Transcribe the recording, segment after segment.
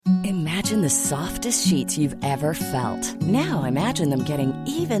Imagine the softest sheets you've ever felt. Now imagine them getting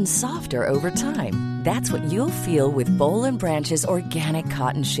even softer over time. That's what you'll feel with Boll and Branch's organic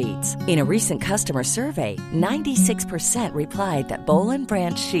cotton sheets. In a recent customer survey, 96% replied that Boll and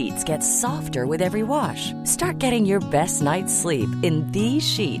Branch sheets get softer with every wash. Start getting your best night's sleep in these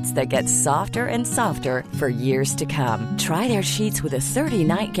sheets that get softer and softer for years to come. Try their sheets with a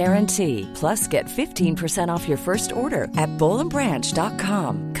 30-night guarantee. Plus, get 15% off your first order at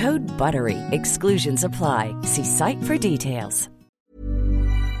bollandbranch.com. Code BUTTERY. Exclusions apply. See site for details.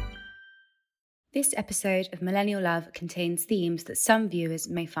 This episode of Millennial Love contains themes that some viewers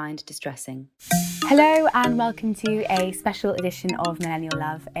may find distressing. Hello and welcome to a special edition of Millennial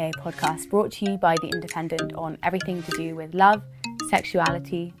Love, a podcast brought to you by The Independent on everything to do with love,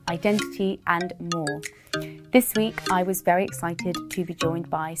 sexuality, identity and more. This week I was very excited to be joined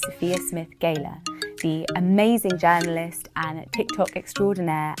by Sophia Smith-Gaylor, the amazing journalist and TikTok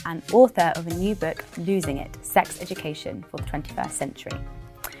extraordinaire and author of a new book, Losing It, Sex Education for the 21st Century.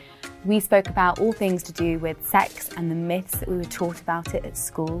 We spoke about all things to do with sex and the myths that we were taught about it at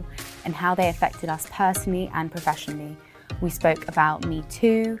school and how they affected us personally and professionally. We spoke about Me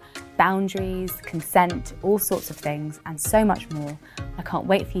Too, boundaries, consent, all sorts of things and so much more. I can't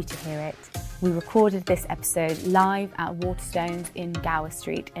wait for you to hear it. We recorded this episode live at Waterstones in Gower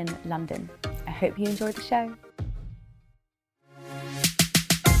Street in London. I hope you enjoyed the show.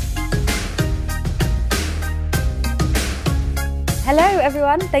 Hello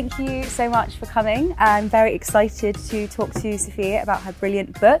everyone, thank you so much for coming. I'm very excited to talk to Sophia about her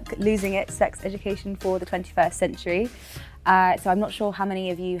brilliant book, Losing It, Sex Education for the 21st Century. So I'm not sure how many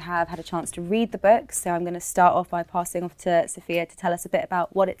of you have had a chance to read the book, so I'm going to start off by passing off to Sophia to tell us a bit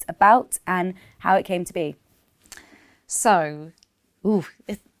about what it's about and how it came to be. So,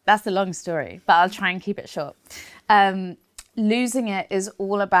 that's a long story, but I'll try and keep it short. Losing It is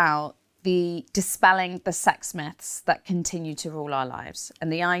all about the dispelling the sex myths that continue to rule our lives.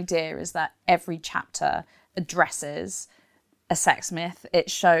 And the idea is that every chapter addresses a sex myth.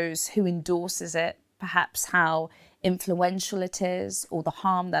 It shows who endorses it, perhaps how influential it is or the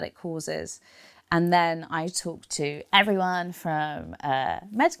harm that it causes. And then I talk to everyone from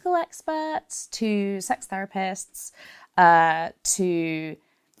medical experts to sex therapists to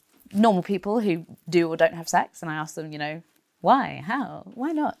normal people who do or don't have sex. And I ask them, why? How?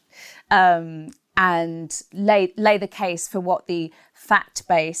 Why not? And lay the case for what the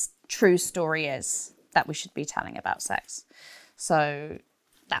fact-based true story is that we should be telling about sex. So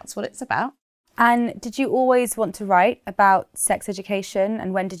that's what it's about. And did you always want to write about sex education?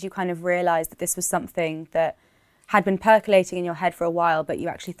 And when did you kind of realise that this was something that had been percolating in your head for a while, but you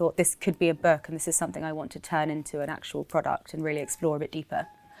actually thought this could be a book and this is something I want to turn into an actual product and really explore a bit deeper?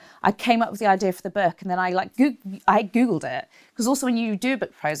 I came up with the idea for the book and then I Googled it. Because also when you do a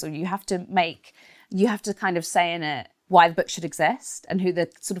book proposal, you have to kind of say in it why the book should exist and who the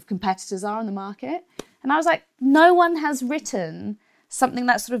sort of competitors are on the market. And I was like, no one has written something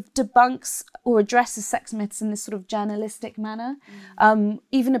that sort of debunks or addresses sex myths in this sort of journalistic manner.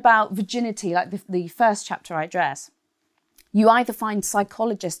 Even about virginity, like the first chapter I address. You either find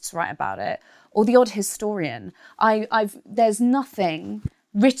psychologists write about it or the odd historian. There's nothing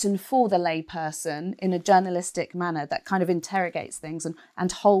written for the layperson in a journalistic manner that kind of interrogates things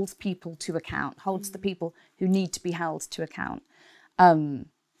and holds people to account, holds the people who need to be held to account.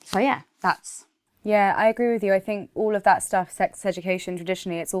 Yeah, I agree with you. I think all of that stuff, sex education,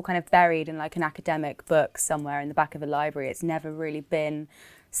 traditionally, it's all kind of buried in like an academic book somewhere in the back of a library. It's never really been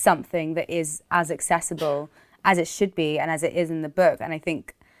something that is as accessible as it should be and as it is in the book. And I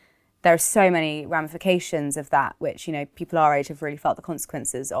think there are so many ramifications of that, which, people our age have really felt the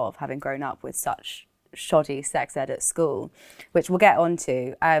consequences of having grown up with such shoddy sex ed at school, which we'll get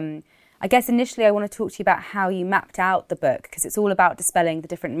onto. I guess initially I want to talk to you about how you mapped out the book, because it's all about dispelling the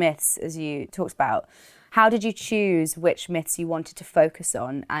different myths, as you talked about. How did you choose which myths you wanted to focus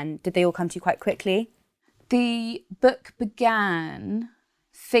on, and did they all come to you quite quickly? The book began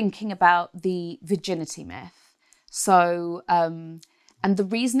thinking about the virginity myth. So, and the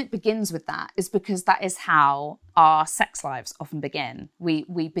reason it begins with that is because that is how our sex lives often begin.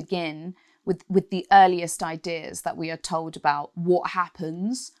 We begin with the earliest ideas that we are told about what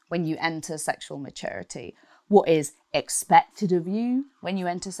happens when you enter sexual maturity, what is expected of you when you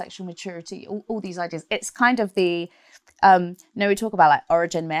enter sexual maturity, all these ideas. It's kind of the, we talk about like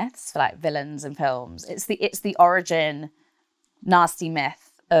origin myths for like villains in films. It's the origin nasty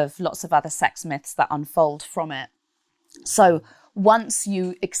myth of lots of other sex myths that unfold from it. So once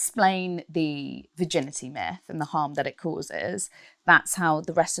you explain the virginity myth and the harm that it causes, that's how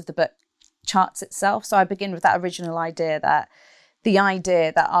the rest of the book charts itself. So I begin with that original idea that the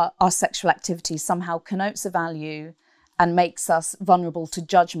idea that our sexual activity somehow connotes a value and makes us vulnerable to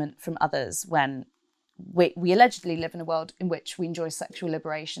judgment from others when we allegedly live in a world in which we enjoy sexual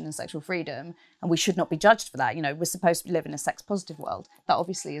liberation and sexual freedom, and we should not be judged for that. We're supposed to live in a sex-positive world. That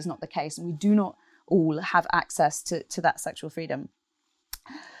obviously is not the case, and we do not all have access to that sexual freedom.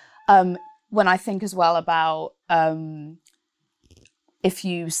 When I think as well about if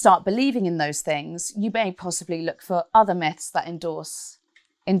you start believing in those things, you may possibly look for other myths that endorse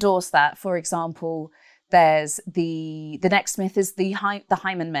that. For example, there's the next myth is the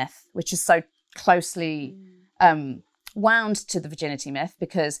hymen myth, which is so closely wound to the virginity myth,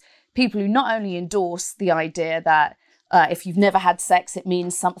 because people who not only endorse the idea that if you've never had sex, it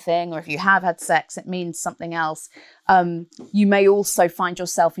means something, or if you have had sex, it means something else, you may also find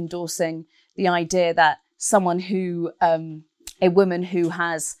yourself endorsing the idea that someone a woman who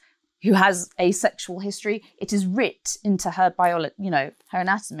has a sexual history, it is writ into her biology, her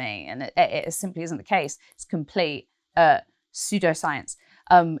anatomy, and it simply isn't the case. It's complete pseudoscience.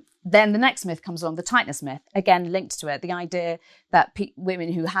 Then the next myth comes along, the tightness myth, again linked to it, the idea that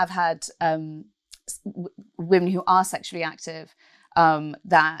women who have had, women who are sexually active,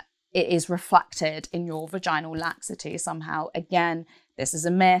 that it is reflected in your vaginal laxity somehow. Again, this is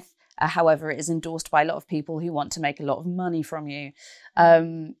a myth. However, it is endorsed by a lot of people who want to make a lot of money from you.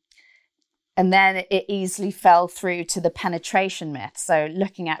 And then it easily fell through to the penetration myth. So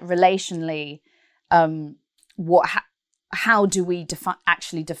looking at relationally, how do we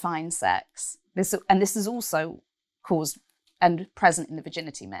actually define sex? This is also caused and present in the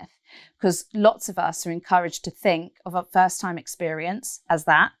virginity myth, because lots of us are encouraged to think of a first-time experience as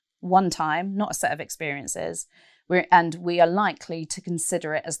that, one time, not a set of experiences. And we are likely to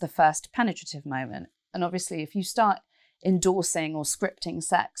consider it as the first penetrative moment. And obviously, if you start endorsing or scripting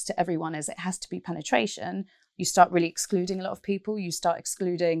sex to everyone as it has to be penetration, you start really excluding a lot of people. You start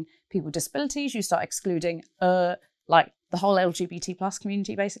excluding people with disabilities. You start excluding like the whole LGBT plus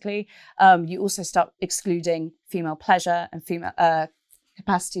community, basically. You also start excluding female pleasure and female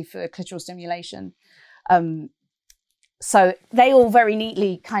capacity for clitoral stimulation. So they all very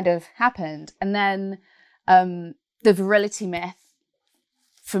neatly kind of happened. And then the virility myth,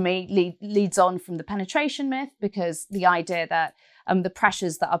 for me, leads on from the penetration myth, because the idea that the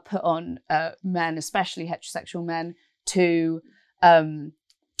pressures that are put on men, especially heterosexual men, to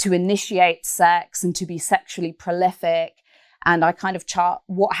initiate sex and to be sexually prolific. And I kind of chart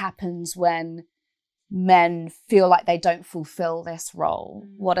what happens when men feel like they don't fulfill this role.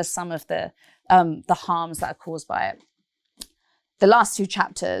 What are some of the harms that are caused by it? The last two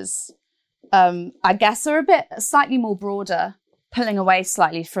chapters, I guess, are slightly more broader, pulling away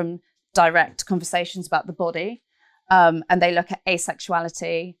slightly from direct conversations about the body. And they look at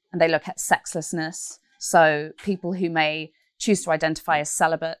asexuality and they look at sexlessness. So people who may choose to identify as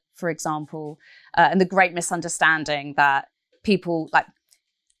celibate, for example, and the great misunderstanding that people, like,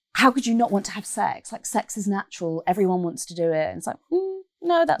 how could you not want to have sex? Like, sex is natural. Everyone wants to do it. And it's like,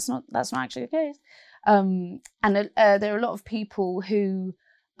 no, that's not actually the case. And there are a lot of people who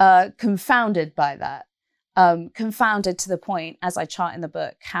are confounded by that. Confounded to the point, as I chart in the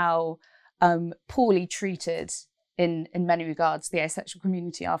book, how poorly treated in many regards the asexual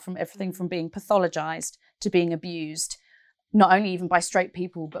community are, from everything from being pathologized to being abused, not only even by straight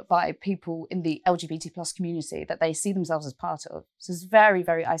people, but by people in the LGBT plus community that they see themselves as part of. So it's a very,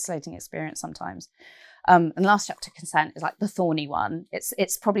 very isolating experience sometimes. And the last chapter, consent, is like the thorny one.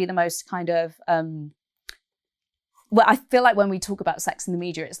 It's probably the most kind of, well, I feel like when we talk about sex in the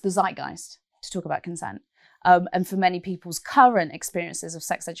media, it's the zeitgeist to talk about consent. And for many people's current experiences of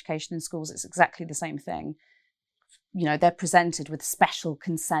sex education in schools, it's exactly the same thing. They're presented with special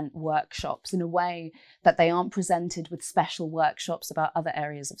consent workshops in a way that they aren't presented with special workshops about other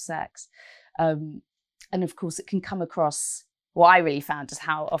areas of sex. And of course, it can come across, what I really found is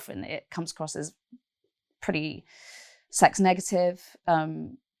how often it comes across as pretty sex negative,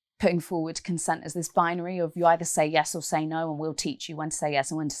 putting forward consent as this binary of you either say yes or say no, and we'll teach you when to say yes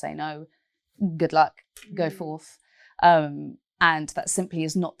and when to say no. Good luck, go forth. And that simply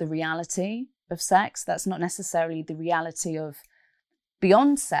is not the reality of sex. That's not necessarily the reality of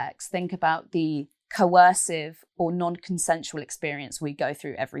beyond sex. Think about the coercive or non-consensual experience we go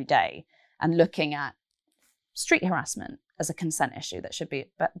through every day, and looking at street harassment as a consent issue that should be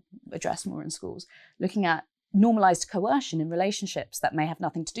addressed more in schools, looking at normalized coercion in relationships that may have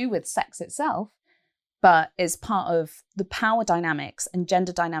nothing to do with sex itself, but is part of the power dynamics and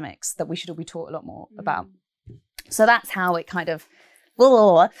gender dynamics that we should all be taught a lot more about. So that's how it kind of,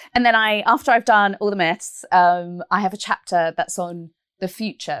 and then after I've done all the myths, I have a chapter that's on the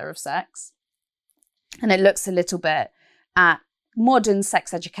future of sex. And it looks a little bit at modern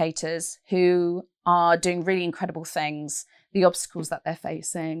sex educators who are doing really incredible things, the obstacles that they're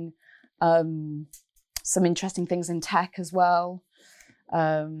facing, some interesting things in tech as well.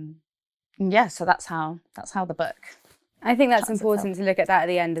 So that's how the book. I think that's important to look at that at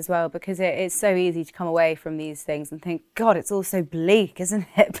the end as well, because it's so easy to come away from these things and think, God, it's all so bleak, isn't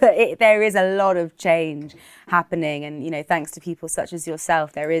it? But there is a lot of change happening. And, you know, thanks to people such as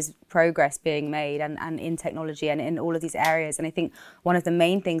yourself, there is progress being made and in technology and in all of these areas. And I think one of the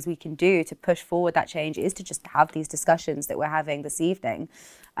main things we can do to push forward that change is to just have these discussions that we're having this evening,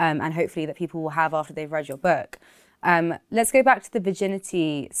 and hopefully that people will have after they've read your book. Let's go back to the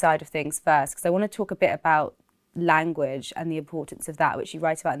virginity side of things first, because I want to talk a bit about language and the importance of that, which you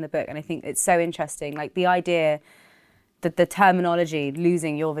write about in the book. And I think it's so interesting, like the idea that the terminology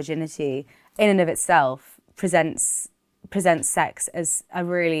losing your virginity in and of itself presents sex as a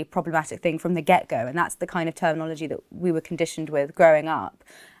really problematic thing from the get-go, and that's the kind of terminology that we were conditioned with growing up,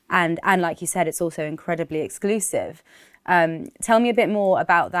 and like you said, it's also incredibly exclusive. Tell me a bit more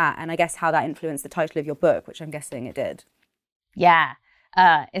about that, and I guess how that influenced the title of your book, which I'm guessing it did. Yeah.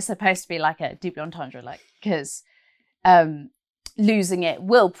 It's supposed to be like a double entendre, like, because losing it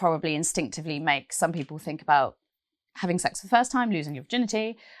will probably instinctively make some people think about having sex for the first time, losing your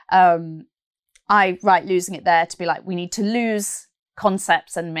virginity. I write losing it there to be like, we need to lose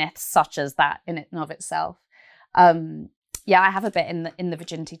concepts and myths such as that in and of itself. I have a bit in the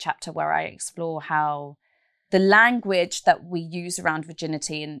virginity chapter where I explore how the language that we use around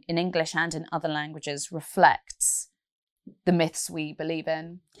virginity in English and in other languages reflects the myths we believe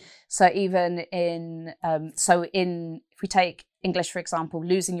in. So even if we take English, for example,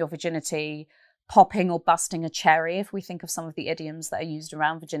 losing your virginity, popping or busting a cherry, if we think of some of the idioms that are used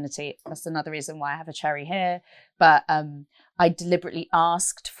around virginity, that's another reason why I have a cherry here. But I deliberately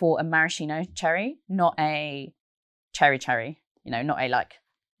asked for a maraschino cherry, not a cherry, you know, not a like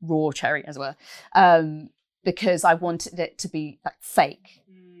raw cherry as well, because I wanted it to be like fake,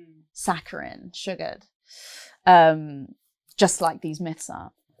 saccharine, sugared. Just like these myths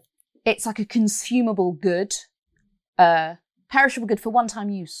are. It's like a consumable good, perishable good for one-time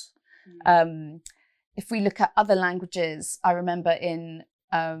use. If we look at other languages, I remember I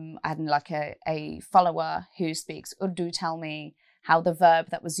had like a follower who speaks Urdu tell me how the verb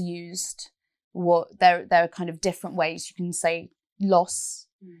that was used, there are kind of different ways you can say loss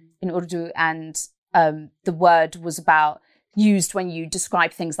in Urdu, and the word was used when you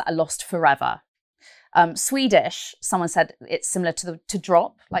describe things that are lost forever. Swedish, someone said it's similar to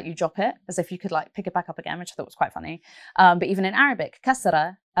drop, like you drop it, as if you could like pick it back up again, which I thought was quite funny. But even in Arabic,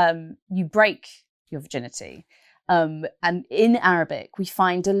 kasara, you break your virginity. And in Arabic, we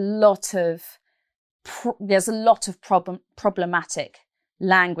find there's a lot of problematic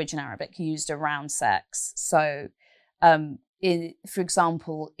language in Arabic used around sex. So, for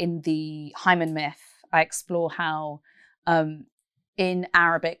example, in the hymen myth, I explore how in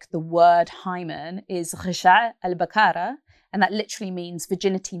Arabic, the word hymen is ghisha al-bakara, and that literally means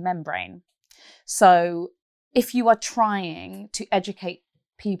virginity membrane. So if you are trying to educate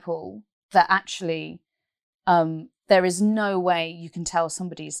people that actually there is no way you can tell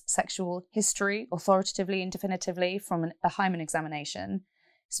somebody's sexual history authoritatively and definitively from a hymen examination,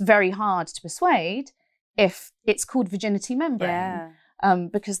 it's very hard to persuade if it's called virginity membrane. Yeah.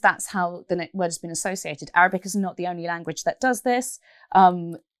 Because that's how the word has been associated. Arabic is not the only language that does this.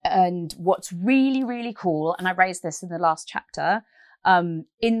 And what's really, really cool, and I raised this in the last chapter,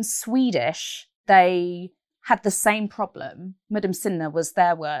 in Swedish, they had the same problem. Medicina was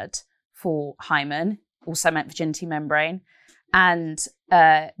their word for hymen, also meant virginity membrane. And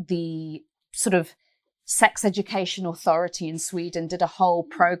the sort of sex education authority in Sweden did a whole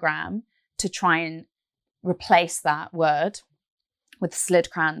program to try and replace that word with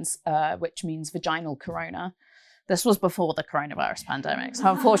slidkrans, which means vaginal corona. This was before the coronavirus pandemic,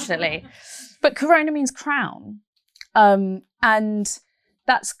 so unfortunately. But corona means crown. And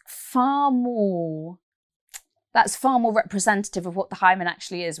that's far more representative of what the hymen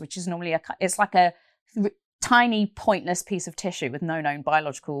actually is, which is normally it's like a tiny pointless piece of tissue with no known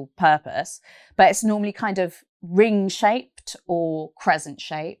biological purpose, but it's normally kind of ring-shaped or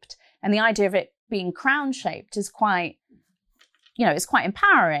crescent-shaped. And the idea of it being crown-shaped is quite, it's quite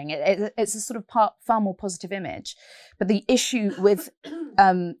empowering. It's a sort of far more positive image. But the issue with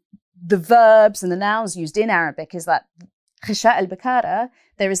the verbs and the nouns used in Arabic is that Ghisha al-Bakara,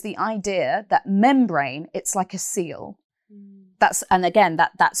 there is the idea that membrane, it's like a seal. That's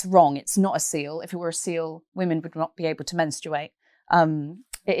wrong. It's not a seal. If it were a seal, women would not be able to menstruate.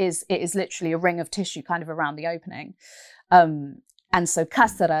 It is literally a ring of tissue kind of around the opening. And so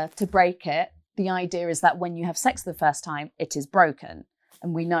kasara, to break it, the idea is that when you have sex the first time, it is broken.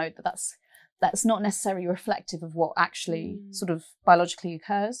 And we know that that's not necessarily reflective of what actually sort of biologically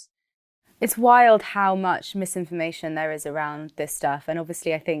occurs. It's wild how much misinformation there is around this stuff. And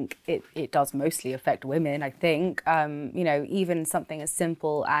obviously, I think it does mostly affect women, I think. Even something as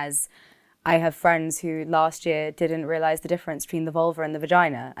simple as I have friends who last year didn't realise the difference between the vulva and the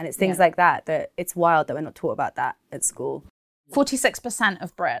vagina. And it's things like that it's wild that we're not taught about that at school. 46%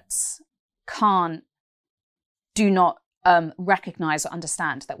 of Brits do not recognise or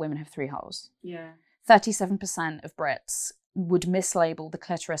understand that women have 3 holes. Yeah. 37% of Brits would mislabel the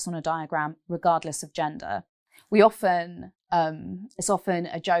clitoris on a diagram regardless of gender. We often, it's often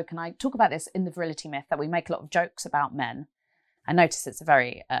a joke, and I talk about this in the virility myth, that we make a lot of jokes about men. I notice it's a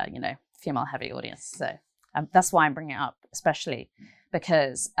very, female heavy audience. So that's why I'm bringing it up, especially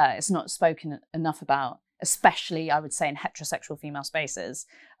because it's not spoken enough about, especially I would say in heterosexual female spaces.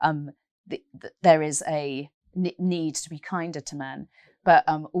 There is a need to be kinder to men, but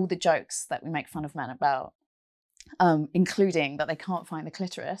all the jokes that we make fun of men about, including that they can't find the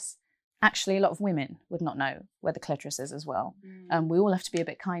clitoris, actually a lot of women would not know where the clitoris is as well. We all have to be a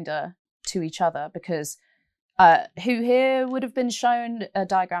bit kinder to each other, because who here would have been shown a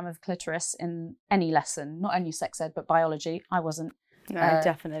diagram of clitoris in any lesson, not only sex ed but biology? I wasn't. No,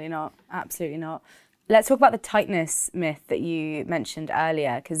 definitely not. Absolutely not. Let's talk about the tightness myth that you mentioned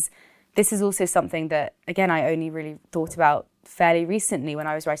earlier, because this is also something that, again, I only really thought about fairly recently when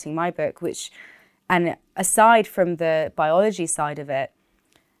I was writing my book, and aside from the biology side of it,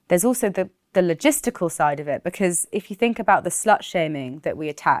 there's also the logistical side of it, because if you think about the slut shaming that we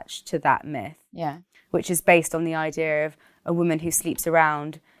attach to that myth, which is based on the idea of a woman who sleeps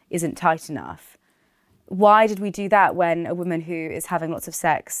around isn't tight enough. Why did we do that when a woman who is having lots of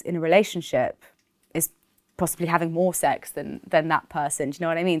sex in a relationship is possibly having more sex than that person? Do you know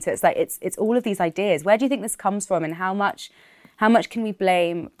what I mean? So it's like it's all of these ideas. Where do you think this comes from, and how much can we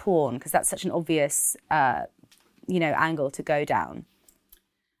blame porn? Because that's such an obvious angle to go down.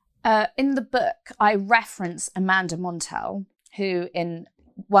 In the book, I reference Amanda Montell, who in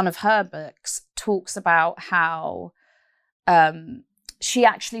one of her books talks about how she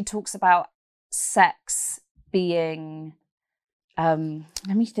actually talks about sex being, let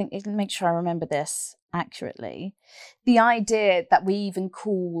me think, make sure I remember this accurately. The idea that we even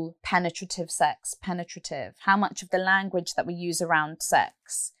call penetrative sex penetrative, how much of the language that we use around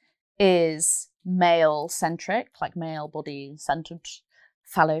sex is male-centric, like male body-centered,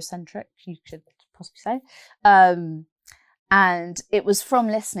 phallocentric, you could possibly say. And it was from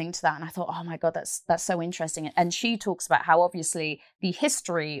listening to that, and I thought, oh my God, that's so interesting. And she talks about how obviously the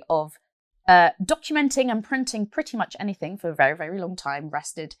history of documenting and printing pretty much anything for a very, very long time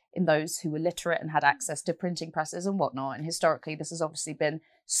rested in those who were literate and had access to printing presses and whatnot. And historically, this has obviously been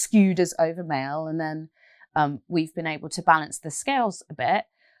skewed as over male. And then we've been able to balance the scales a bit.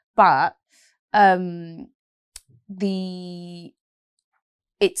 But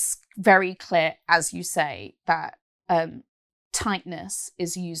it's very clear, as you say, that tightness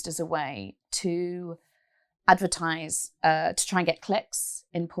is used as a way to advertise, to try and get clicks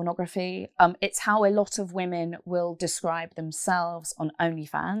in pornography. It's how a lot of women will describe themselves on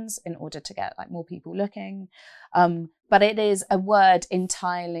OnlyFans in order to get like more people looking. But it is a word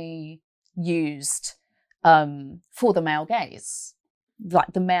entirely used for the male gaze,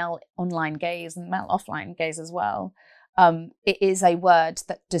 like the male online gaze and the male offline gaze as well. It is a word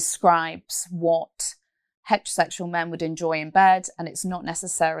that describes what heterosexual men would enjoy in bed, and it's not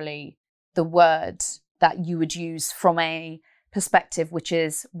necessarily the word that you would use from a perspective which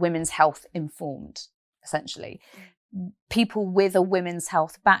is women's health informed, essentially. People with a women's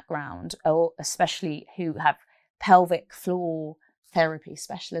health background, or especially who have pelvic floor therapy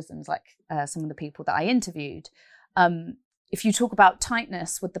specialisms, like some of the people that I interviewed, if you talk about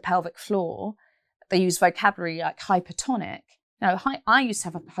tightness with the pelvic floor, they use vocabulary like hypertonic. Now, I used to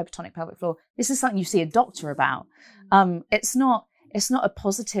have a hypertonic pelvic floor. This is something you see a doctor about. It's not a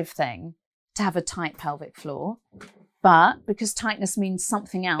positive thing to have a tight pelvic floor, but because tightness means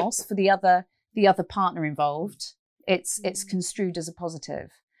something else for the other partner involved, it's construed as a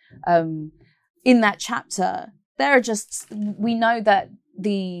positive. In that chapter, we know that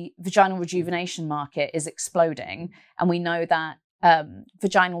the vaginal rejuvenation market is exploding, and we know that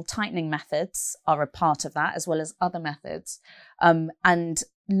vaginal tightening methods are a part of that, as well as other methods, and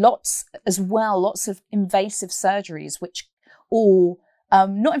lots of invasive surgeries,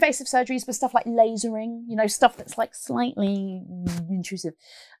 not invasive surgeries, but stuff like lasering, stuff that's like slightly intrusive.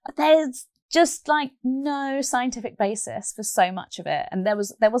 There's just like no scientific basis for so much of it. And there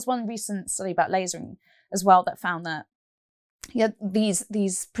was one recent study about lasering as well that found that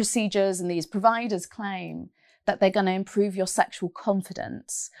these procedures and these providers claim that they're going to improve your sexual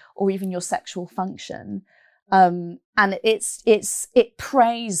confidence or even your sexual function. And it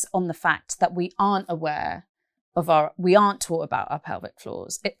preys on the fact that we aren't taught about our pelvic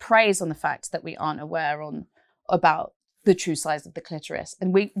floors. It preys on the fact that we aren't aware about the true size of the clitoris.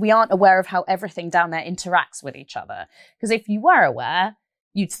 And we aren't aware of how everything down there interacts with each other. Because if you were aware,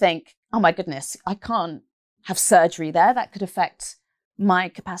 you'd think, oh my goodness, I can't have surgery there. That could affect my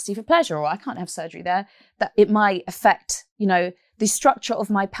capacity for pleasure, or I can't have surgery there. That it might affect, the structure of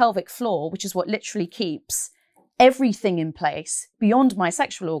my pelvic floor, which is what literally keeps everything in place beyond my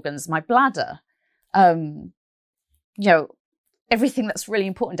sexual organs, my bladder, everything that's really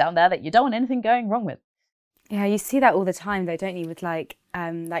important down there that you don't want anything going wrong with. Yeah, you see that all the time though, don't you, with like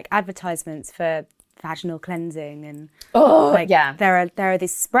advertisements for vaginal cleansing and there are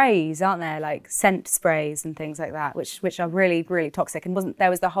these sprays, aren't there, like scent sprays and things like that, which are really, really toxic. And there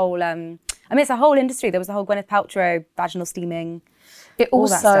was the whole it's a whole industry. There was the whole Gwyneth Paltrow vaginal steaming. It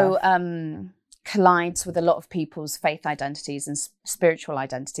also collides with a lot of people's faith identities and spiritual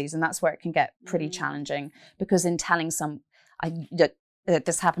identities, and that's where it can get pretty challenging, because in telling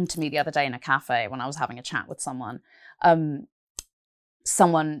this happened to me the other day in a cafe when I was having a chat with someone.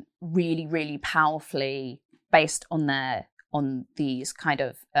 Someone really, really powerfully, based on these kind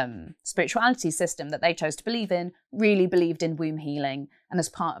of spirituality system that they chose to believe in, really believed in womb healing, and as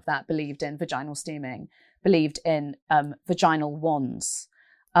part of that believed in vaginal steaming, believed in vaginal wands.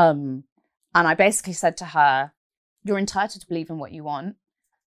 And I basically said to her, you're entitled to believe in what you want,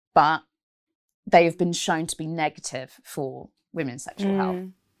 but they've been shown to be negative for women's sexual health.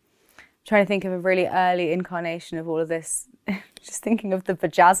 Trying to think of a really early incarnation of all of this. Just thinking of the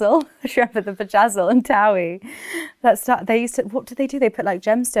Vajazzle. Do you remember the Vajazzle and Towie? What did they do? They put like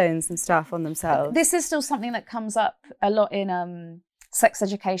gemstones and stuff on themselves. This is still something that comes up a lot in sex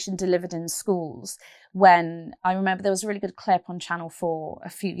education delivered in schools. When I remember there was a really good clip on Channel 4 a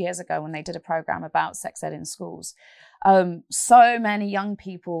few years ago when they did a program about sex ed in schools. So many young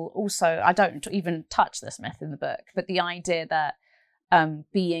people also, I don't even touch this myth in the book, but the idea that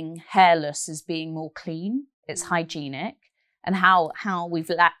being hairless is being more clean, it's hygienic, and how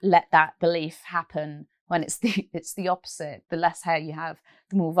we've let that belief happen when it's the opposite. The less hair you have,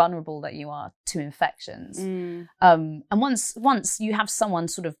 the more vulnerable that you are to infections. And once you have someone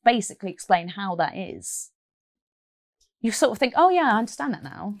sort of basically explain how that is, you sort of think, oh yeah, I understand that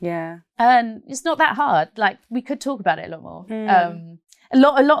now. Yeah. And it's not that hard. Like, we could talk about it a lot more. A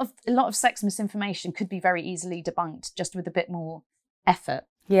lot of sex misinformation could be very easily debunked just with a bit more effort.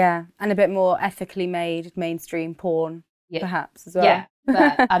 Yeah, and a bit more ethically made mainstream porn, perhaps as well. Yeah,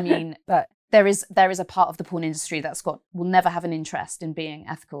 but I mean, there is a part of the porn industry will never have an interest in being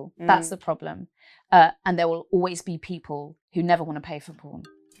ethical. That's the problem, and there will always be people who never want to pay for porn.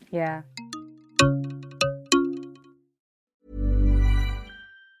 Yeah.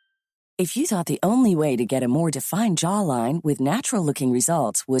 If you thought the only way to get a more defined jawline with natural-looking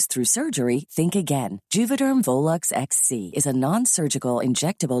results was through surgery, think again. Juvederm Volux XC is a non-surgical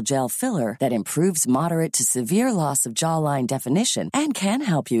injectable gel filler that improves moderate to severe loss of jawline definition and can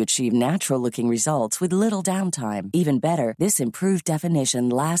help you achieve natural-looking results with little downtime. Even better, this improved definition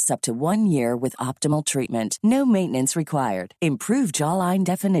lasts up to 1 year with optimal treatment. No maintenance required. Improve jawline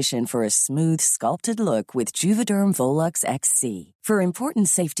definition for a smooth, sculpted look with Juvederm Volux XC. For important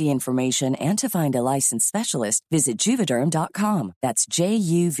safety information and to find a licensed specialist, visit Juvederm.com. That's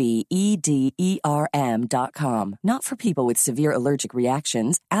JUVEDERM.com. Not for people with severe allergic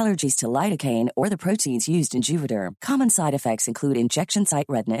reactions, allergies to lidocaine, or the proteins used in Juvederm. Common side effects include injection site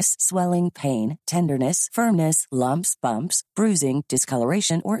redness, swelling, pain, tenderness, firmness, lumps, bumps, bruising,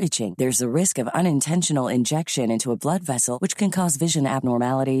 discoloration, or itching. There's a risk of unintentional injection into a blood vessel, which can cause vision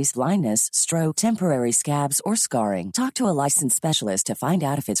abnormalities, blindness, stroke, temporary scabs, or scarring. Talk to a licensed specialist to find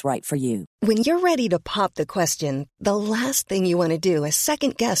out if it's right for you. When you're ready to pop the question, the last thing you want to do is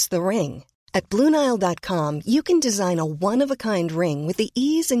second-guess the ring. At BlueNile.com, you can design a one-of-a-kind ring with the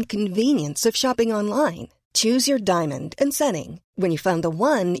ease and convenience of shopping online. Choose your diamond and setting. When you find the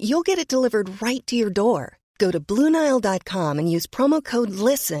one, you'll get it delivered right to your door. Go to BlueNile.com and use promo code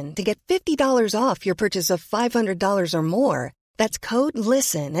LISTEN to get $50 off your purchase of $500 or more. That's code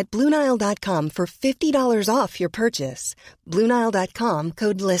LISTEN at BlueNile.com for $50 off your purchase. BlueNile.com,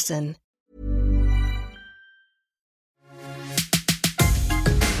 code LISTEN.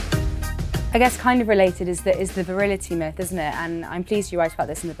 I guess kind of related is the virility myth, isn't it? And I'm pleased you write about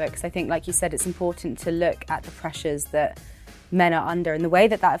this in the book, because I think, like you said, it's important to look at the pressures that men are under and the way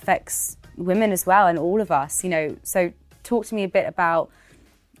that affects women as well, and all of us. So talk to me a bit about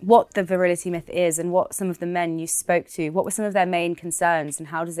what the virility myth is and what some of the men you spoke to, what were some of their main concerns and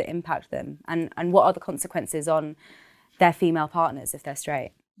how does it impact them? And what are the consequences on their female partners if they're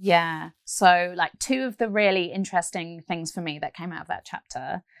straight? Yeah. So like two of the really interesting things for me that came out of that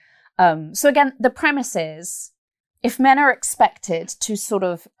chapter. So again, the premise is if men are expected to sort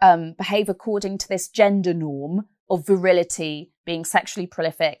of behave according to this gender norm of virility, being sexually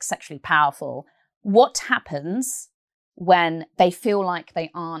prolific, sexually powerful, what happens when they feel like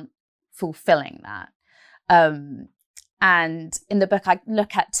they aren't fulfilling that? And in the book, I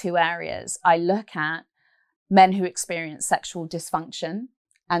look at two areas. I look at men who experience sexual dysfunction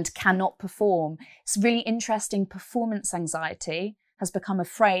and cannot perform. It's really interesting. Performance anxiety has become a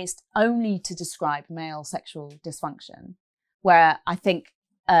phrase only to describe male sexual dysfunction, where I think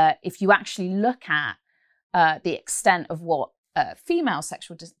if you actually look at the extent of what female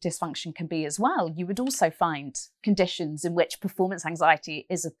sexual dysfunction can be as well, you would also find conditions in which performance anxiety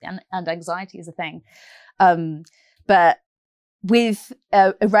and anxiety is a thing. But with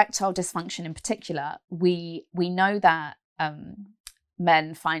erectile dysfunction in particular, we know that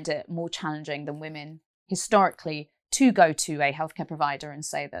men find it more challenging than women historically to go to a healthcare provider and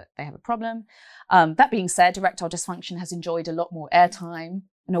say that they have a problem. That being said, erectile dysfunction has enjoyed a lot more airtime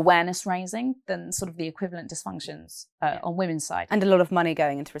and awareness raising than sort of the equivalent dysfunctions on women's side. And a lot of money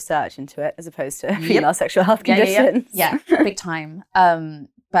going into research into it as opposed to female sexual health conditions. Yeah, big time.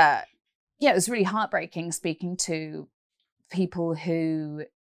 But yeah, it was really heartbreaking speaking to people who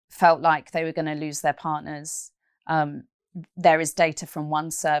felt like they were going to lose their partners. There is data from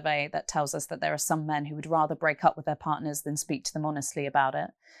one survey that tells us that there are some men who would rather break up with their partners than speak to them honestly about it,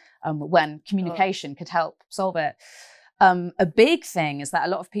 when communication could help solve it. A big thing is that a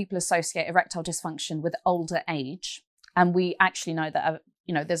lot of people associate erectile dysfunction with older age. And we actually know that,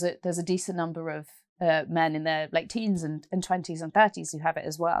 there's a decent number of men in their late teens and 20s and 30s who have it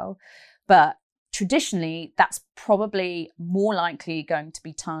as well. But traditionally, that's probably more likely going to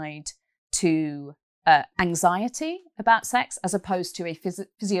be tied to anxiety about sex as opposed to a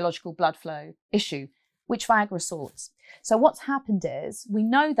physiological blood flow issue, which Viagra sorts. So what's happened is we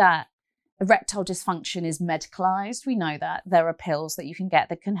know that erectile dysfunction is medicalized. We know that there are pills that you can get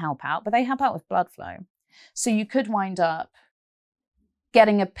that can help out, but they help out with blood flow. So you could wind up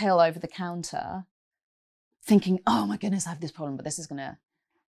getting a pill over the counter thinking, oh my goodness, I have this problem, but this is going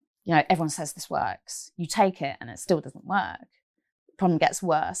to, everyone says this works. You take it and it still doesn't work. The problem gets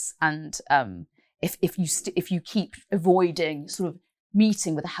worse. And if you keep avoiding sort of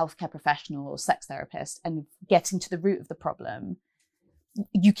meeting with a healthcare professional or sex therapist and getting to the root of the problem,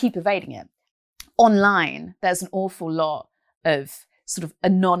 you keep evading it. Online, there's an awful lot of sort of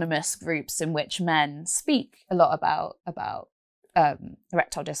anonymous groups in which men speak a lot about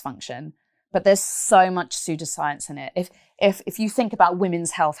erectile dysfunction, but there's so much pseudoscience in it. If you think about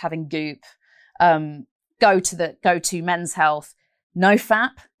women's health having Goop, go to Men's Health.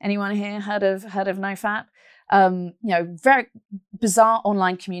 NoFap, anyone here heard of NoFap? Very bizarre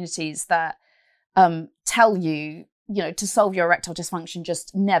online communities that tell you, to solve your erectile dysfunction,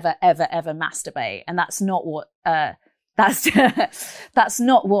 just never, ever, ever masturbate. And that's not what that's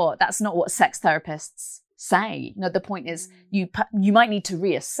not what sex therapists say. The point is you might need to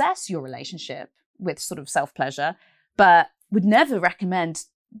reassess your relationship with sort of self-pleasure, but would never recommend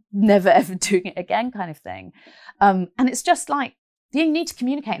never ever doing it again kind of thing. And it's just like, you need to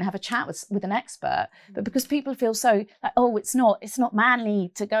communicate and have a chat with an expert, but because people feel so like, oh, it's not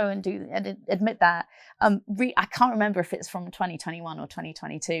manly to go and admit that. I can't remember if it's from 2021 or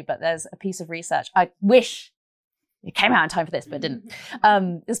 2022, but there's a piece of research. I wish it came out in time for this, but it didn't.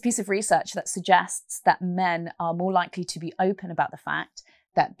 There's a piece of research that suggests that men are more likely to be open about the fact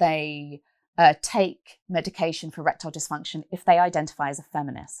that they take medication for erectile dysfunction if they identify as a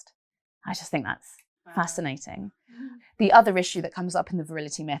feminist. I just think that's fascinating. The other issue that comes up in the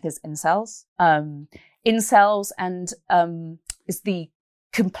virility myth is incels. Incels is the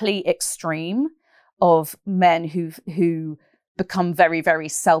complete extreme of men who become very, very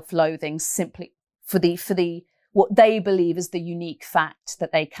self-loathing simply for the what they believe is the unique fact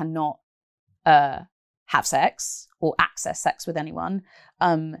that they cannot have sex or access sex with anyone.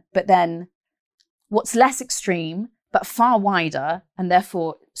 But then what's less extreme but far wider and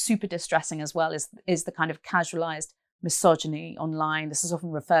therefore super distressing as well is the kind of casualized misogyny online. This is often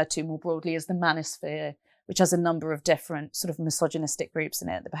referred to more broadly as the manosphere, which has a number of different sort of misogynistic groups in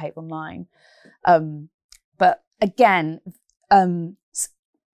it that behave online. But again,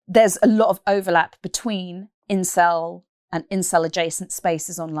 there's a lot of overlap between incel and incel adjacent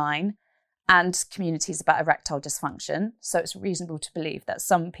spaces online and communities about erectile dysfunction. So it's reasonable to believe that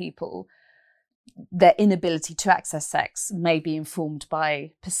some people their inability to access sex may be informed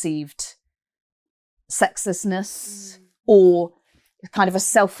by perceived sexlessness or kind of a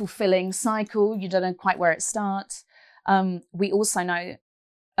self-fulfilling cycle. You don't know quite where it starts. We also know,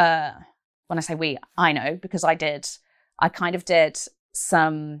 when I say we, I know because I kind of did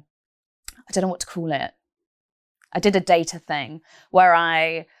some, I don't know what to call it. I did a data thing where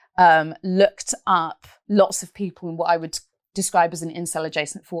I looked up lots of people in what I would describe as an incel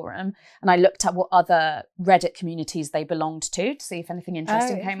adjacent forum. And I looked at what other Reddit communities they belonged to see if anything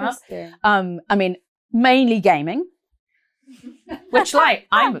interesting came up. I mean, mainly gaming, which like,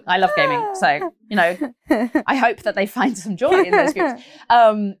 I love gaming. So, you know, I hope that they find some joy in those groups.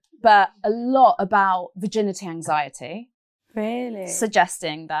 But a lot about virginity anxiety. Really?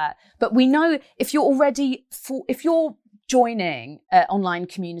 Suggesting that, but we know if you're joining an online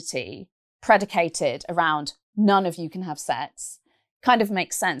community predicated around none of you can have sex, kind of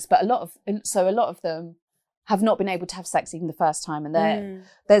makes sense. But a lot of them have not been able to have sex even the first time, and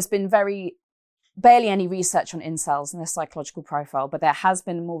there's been barely any research on incels and their psychological profile, but there has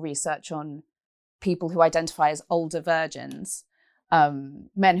been more research on people who identify as older virgins,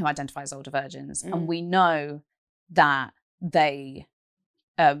 men who identify as older virgins, and we know that they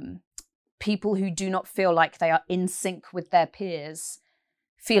people who do not feel like they are in sync with their peers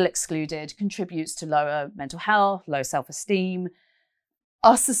feel excluded, contributes to lower mental health, low self-esteem.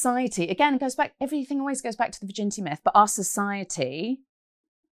 Our society, again, goes back, everything always goes back to the virginity myth, but our society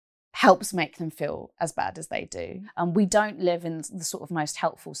helps make them feel as bad as they do. And we don't live in the sort of most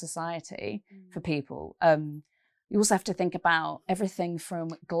helpful society for people. You also have to think about everything from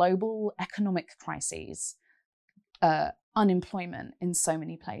global economic crises, unemployment in so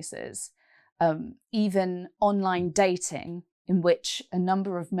many places, even online dating, in which a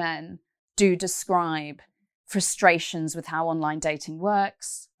number of men do describe frustrations with how online dating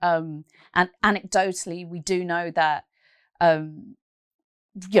works. And anecdotally, we do know that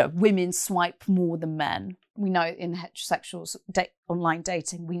women swipe more than men. We know in heterosexual online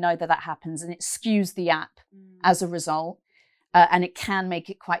dating, we know that happens, and it skews the app as a result. And it can make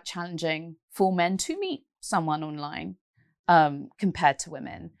it quite challenging for men to meet someone online compared to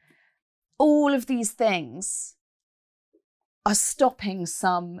women. All of these things are stopping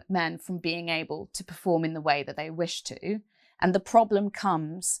some men from being able to perform in the way that they wish to. And the problem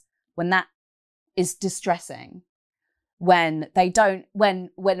comes when that is distressing, when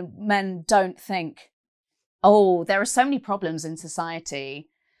men don't think, oh, there are so many problems in society.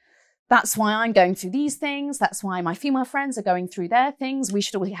 That's why I'm going through these things. That's why my female friends are going through their things. We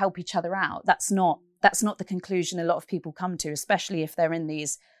should all help each other out. That's not the conclusion a lot of people come to, especially if they're in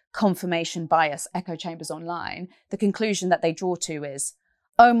these confirmation bias echo chambers online. The conclusion that they draw to is,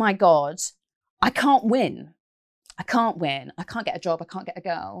 oh my God, I can't win. I can't get a job. I can't get a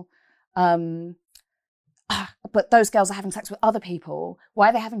girl. But those girls are having sex with other people. Why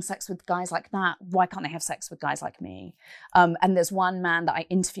are they having sex with guys like that? Why can't they have sex with guys like me? And there's one man that I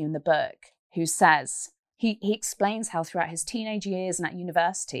interview in the book who says, he explains how throughout his teenage years and at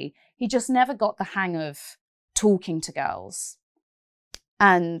university, he just never got the hang of talking to girls.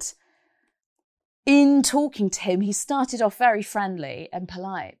 And in talking to him, he started off very friendly and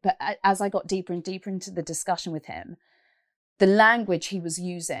polite. But as I got deeper and deeper into the discussion with him, the language he was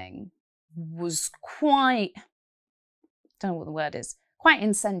using was quite, I don't know what the word is, quite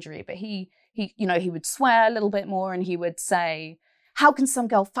incendiary. But he would swear a little bit more, and he would say, how can some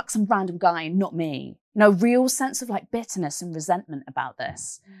girl fuck some random guy and not me? Real sense of like bitterness and resentment about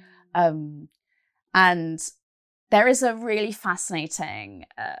this. And there is a really fascinating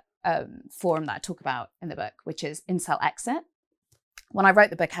forum that I talk about in the book, which is Incel Exit. When I wrote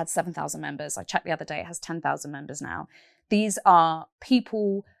the book, it had 7,000 members. I checked the other day, it has 10,000 members now. These are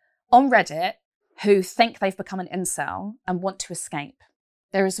people on Reddit who think they've become an incel and want to escape.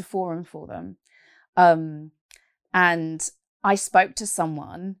 There is a forum for them. And I spoke to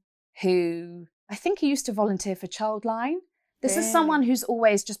someone who, I think he used to volunteer for Childline. This is someone who's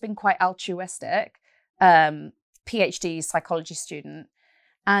always just been quite altruistic, PhD psychology student.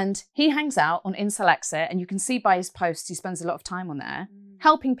 And he hangs out on Incel Exit, and you can see by his posts, he spends a lot of time on there,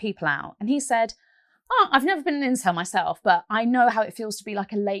 helping people out. And he said, I've never been an incel myself, but I know how it feels to be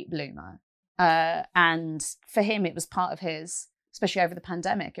like a late bloomer. And for him, it was part of his, especially over the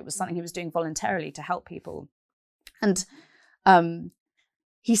pandemic, it was something he was doing voluntarily to help people. And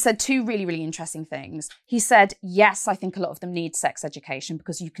he said two really, really interesting things. He said, yes, I think a lot of them need sex education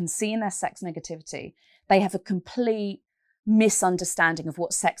because you can see in their sex negativity, they have a complete misunderstanding of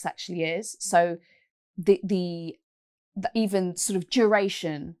what sex actually is. So the even sort of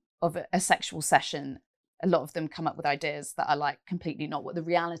duration of a sexual session a lot of them come up with ideas that are like completely not what the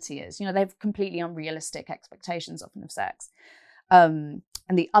reality is. You know, they have completely unrealistic expectations often of sex. And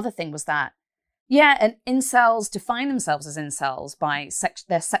the other thing was that, and incels define themselves as incels by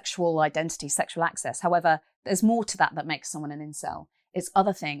their sexual identity, sexual access. However, there's more to that makes someone an incel. It's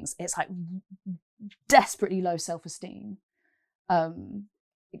other things. It's like desperately low self-esteem.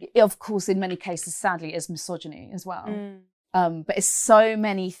 Of course, in many cases, sadly, is misogyny as well. But it's so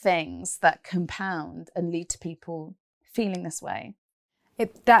many things that compound and lead to people feeling this way.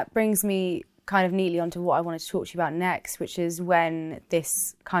 That brings me kind of neatly onto what I wanted to talk to you about next, which is when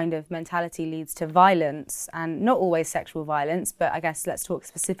this kind of mentality leads to violence, and not always sexual violence, but I guess let's talk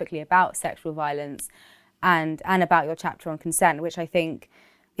specifically about sexual violence and about your chapter on consent, which I think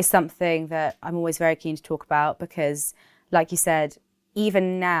is something that I'm always very keen to talk about because, like you said,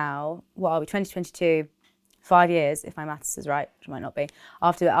 even now, what are we, 2022, 5 years, if my maths is right, which it might not be,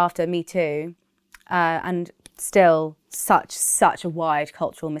 after Me Too, and still such a wide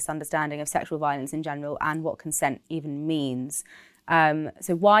cultural misunderstanding of sexual violence in general and what consent even means.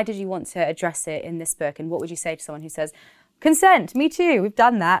 So why did you want to address it in this book, and what would you say to someone who says, consent, me too, we've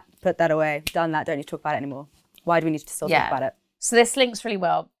done that, put that away, done that, don't need to talk about it anymore? Why do we need to still talk about it? So this links really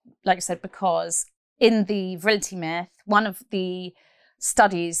well, like I said, because in the virility myth, one of the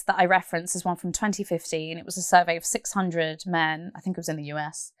studies that I reference is one from 2015. It was a survey of 600 men, I think it was in the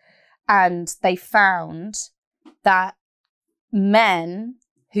US, and they found that men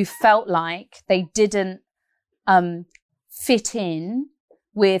who felt like they didn't fit in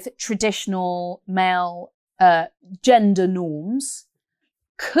with traditional male gender norms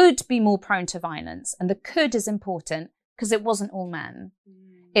could be more prone to violence. And the could is important because it wasn't all men.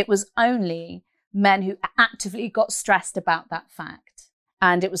 It was only men who actively got stressed about that fact.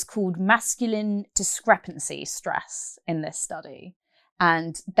 And it was called masculine discrepancy stress in this study.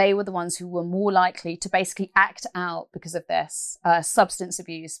 And they were the ones who were more likely to basically act out because of this, substance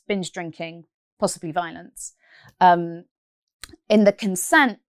abuse, binge drinking, possibly violence. In the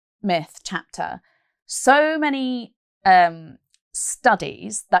consent myth chapter, so many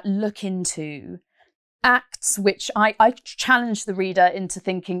studies that look into acts which I challenge the reader into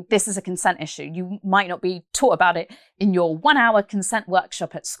thinking this is a consent issue. You might not be taught about it in your 1-hour consent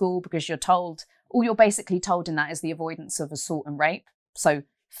workshop at school because you're told, all you're basically told in that is the avoidance of assault and rape. So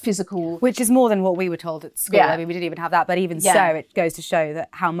physical... Which is more than what we were told at school. I mean, we didn't even have that, but even so, it goes to show that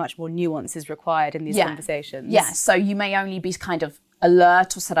how much more nuance is required in these conversations. Yeah, so you may only be kind of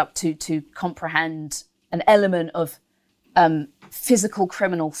alert or set up to comprehend an element of physical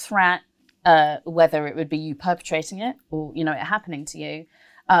criminal threat, whether it would be you perpetrating it or, you know, it happening to you.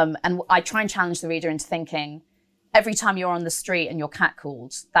 And I try and challenge the reader into thinking every time you're on the street and you're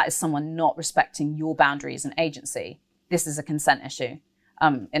catcalled, that is someone not respecting your boundaries and agency. This is a consent issue.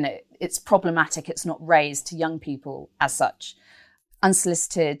 And it's problematic. It's not raised to young people as such.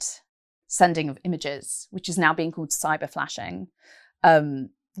 Unsolicited sending of images, which is now being called cyber flashing.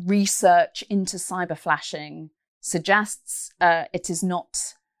 Research into cyber flashing suggests it is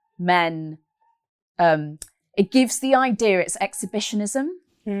not men. It gives the idea it's exhibitionism.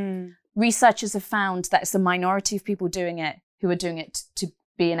 Researchers have found that it's a minority of people doing it who are doing it to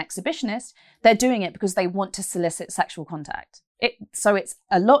be an exhibitionist. They're doing it because they want to solicit sexual contact. So it's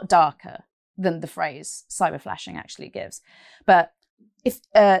a lot darker than the phrase cyber flashing actually gives. But if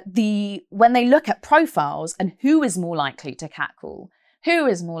when they look at profiles and who is more likely to catcall, who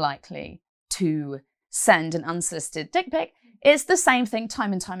is more likely to send an unsolicited dick pic, it's the same thing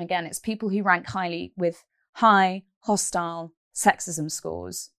time and time again. It's people who rank highly with high hostile sexism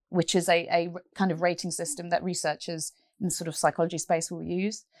scores, which is a kind of rating system that researchers in the sort of psychology space will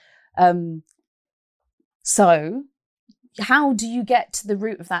use. So how do you get to the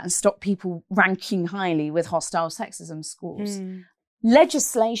root of that and stop people ranking highly with hostile sexism scores?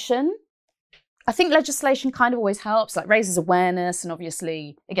 Legislation. I think legislation kind of always helps, like raises awareness, and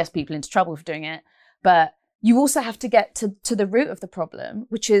obviously it gets people into trouble for doing it. But you also have to get to the root of the problem,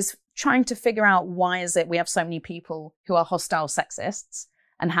 which is trying to figure out why is it we have so many people who are hostile sexists,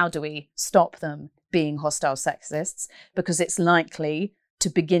 and how do we stop them being hostile sexists? Because it's likely to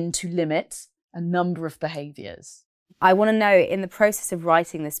begin to limit a number of behaviours. I want to know, in the process of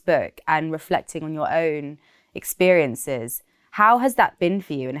writing this book and reflecting on your own experiences, how has that been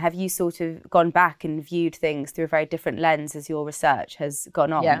for you? And have you sort of gone back and viewed things through a very different lens as your research has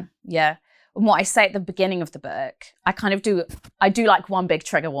gone on? Yeah. And what I say at the beginning of the book, I do like one big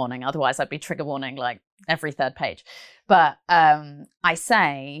trigger warning. Otherwise, I'd be trigger warning like every third page. But I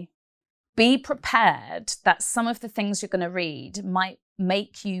say, be prepared that some of the things you're going to read might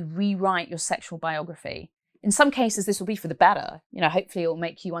make you rewrite your sexual biography. In some cases, this will be for the better. You know, hopefully it will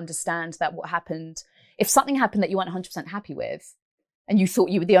make you understand that what happened if something happened that you weren't 100% happy with, and you thought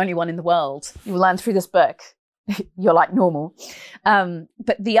you were the only one in the world, you will learn through this book, you're like normal.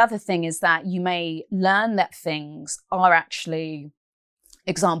 But the other thing is that you may learn that things are actually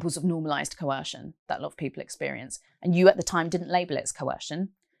examples of normalized coercion that a lot of people experience. And you at the time didn't label it as coercion.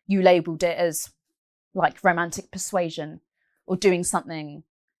 You labeled it as like romantic persuasion or doing something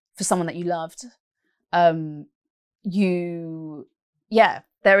for someone that you loved.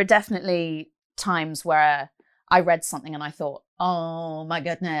 There are definitely times where I read something and I thought, oh my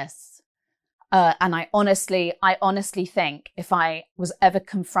goodness. And I honestly think if I was ever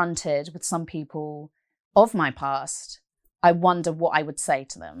confronted with some people of my past, I wonder what I would say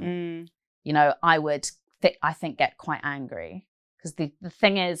to them. You know, I would, I think, get quite angry, because the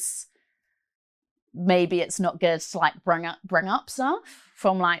thing is, maybe it's not good to like bring up stuff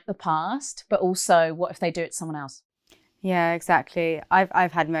from like the past, but also what if they do it to someone else? Yeah, exactly.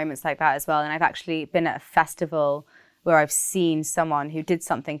 I've had moments like that as well, and I've actually been at a festival where I've seen someone who did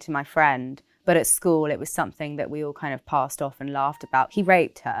something to my friend, but at school it was something that we all kind of passed off and laughed about. He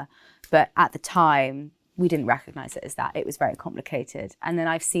raped her, but at the time we didn't recognize it as that. It was very complicated. And then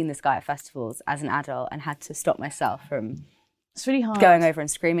I've seen this guy at festivals as an adult and had to stop myself from It's really hard going over and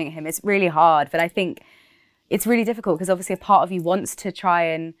screaming at him. It's really hard, but I think it's really difficult because obviously a part of you wants to try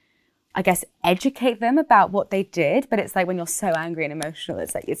and, I guess, educate them about what they did, but it's like when you're so angry and emotional,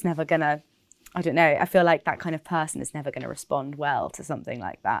 it's like it's never gonna, I don't know, I feel like that kind of person is never gonna respond well to something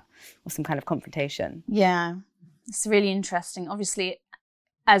like that or some kind of confrontation. Yeah, it's really interesting. Obviously,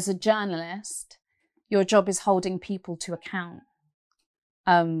 as a journalist, your job is holding people to account.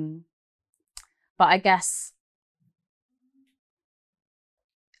 But I guess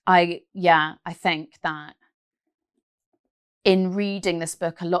I think that in reading this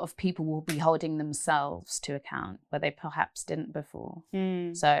book, a lot of people will be holding themselves to account where they perhaps didn't before.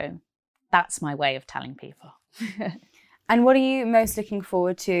 So that's my way of telling people. And what are you most looking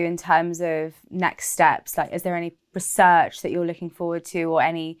forward to in terms of next steps? Like, is there any research that you're looking forward to, or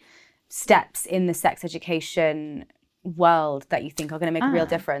any steps in the sex education world that you think are going to make a real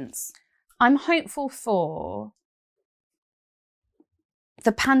difference? I'm hopeful for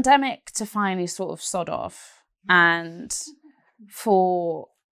the pandemic to finally sort of sod off, and for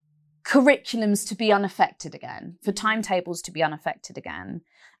curriculums to be unaffected again, for timetables to be unaffected again,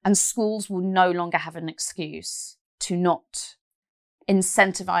 and schools will no longer have an excuse to not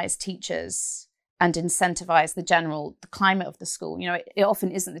incentivize teachers and incentivize the climate of the school. You know, it often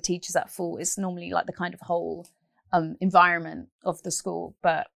isn't the teachers at fault. It's normally like the kind of whole environment of the school,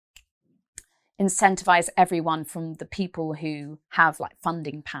 but incentivize everyone from the people who have like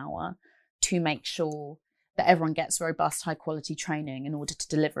funding power to make sure that everyone gets robust, high quality training in order to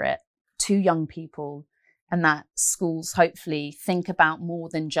deliver it to young people, and that schools hopefully think about more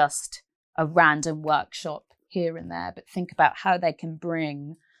than just a random workshop here and there, but think about how they can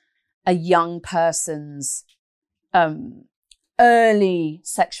bring a young person's early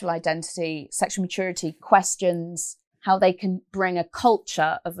sexual identity, sexual maturity questions, how they can bring a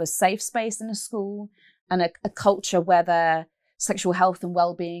culture of a safe space in a school and a culture where their sexual health and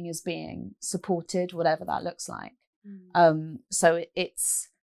well-being is being supported, whatever that looks like. So it's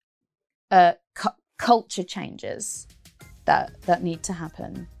culture changes that need to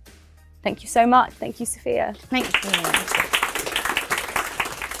happen. Thank you so much. Thank you, Sophia. Thank you.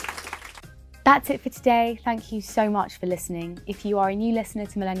 That's it for today. Thank you so much for listening. If you are a new listener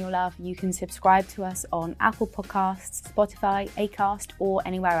to Millennial Love, you can subscribe to us on Apple Podcasts, Spotify, Acast, or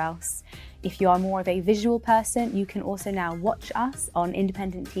anywhere else. If you are more of a visual person, you can also now watch us on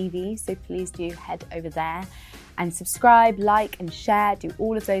independent TV, so please do head over there and subscribe, like and share, do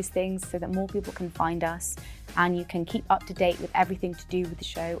all of those things so that more people can find us, and you can keep up to date with everything to do with the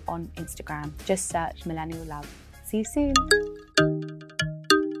show on Instagram. Just search Millennial Love. See you soon.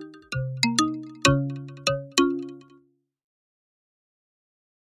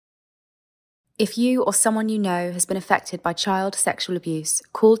 If you or someone you know has been affected by child sexual abuse,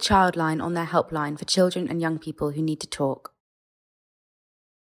 call Childline on their helpline for children and young people who need to talk.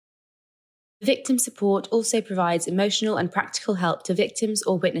 Victim Support also provides emotional and practical help to victims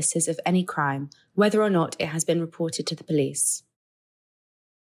or witnesses of any crime, whether or not it has been reported to the police.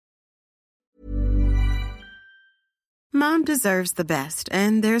 Mom deserves the best,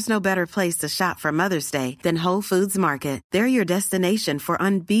 and there's no better place to shop for Mother's Day than Whole Foods Market. They're your destination for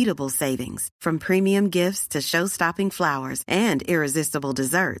unbeatable savings, from premium gifts to show-stopping flowers and irresistible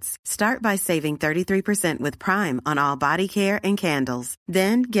desserts. Start by saving 33% with Prime on all body care and candles.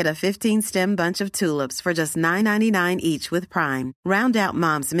 Then get a 15-stem bunch of tulips for just $9.99 each with Prime. Round out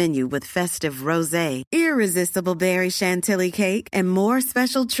Mom's menu with festive rosé, irresistible berry chantilly cake, and more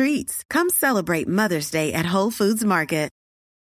special treats. Come celebrate Mother's Day at Whole Foods Market.